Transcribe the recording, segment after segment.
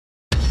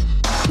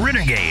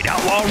Renegade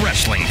Outlaw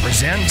Wrestling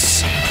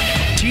presents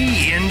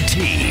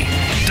TNT,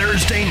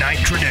 Thursday Night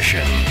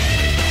Tradition.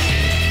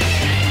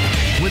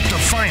 With the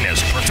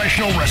finest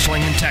professional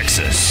wrestling in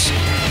Texas.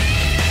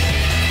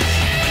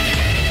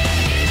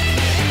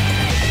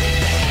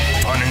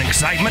 Fun and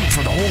excitement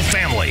for the whole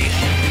family.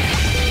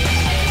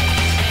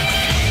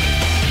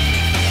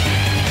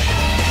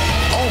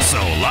 Also,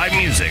 live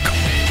music.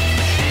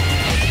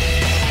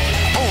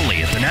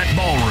 Only at the Nat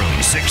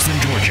Ballroom, 6th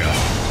and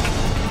Georgia.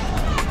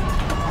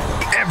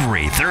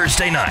 Every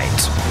Thursday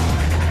night.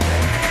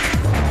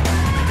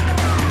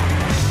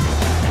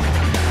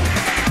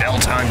 Bell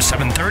time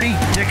 7:30,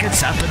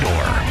 tickets at the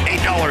door.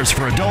 $8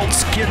 for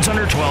adults, kids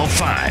under 12,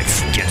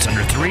 $5. Kids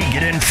under 3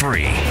 get in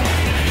free.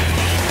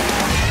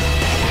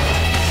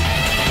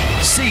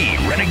 See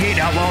Renegade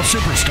Outlaw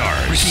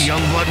Superstars, Ricky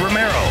Youngblood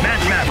Romero,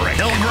 Matt Maverick,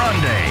 El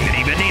Grande,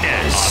 Eddie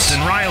Benitez,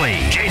 Austin Riley,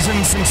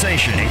 Jason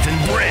Sensation, Nathan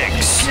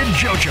Briggs, Kid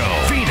Jojo,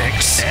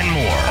 Phoenix, and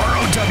more.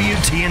 ROW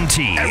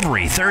TNT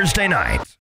every Thursday night.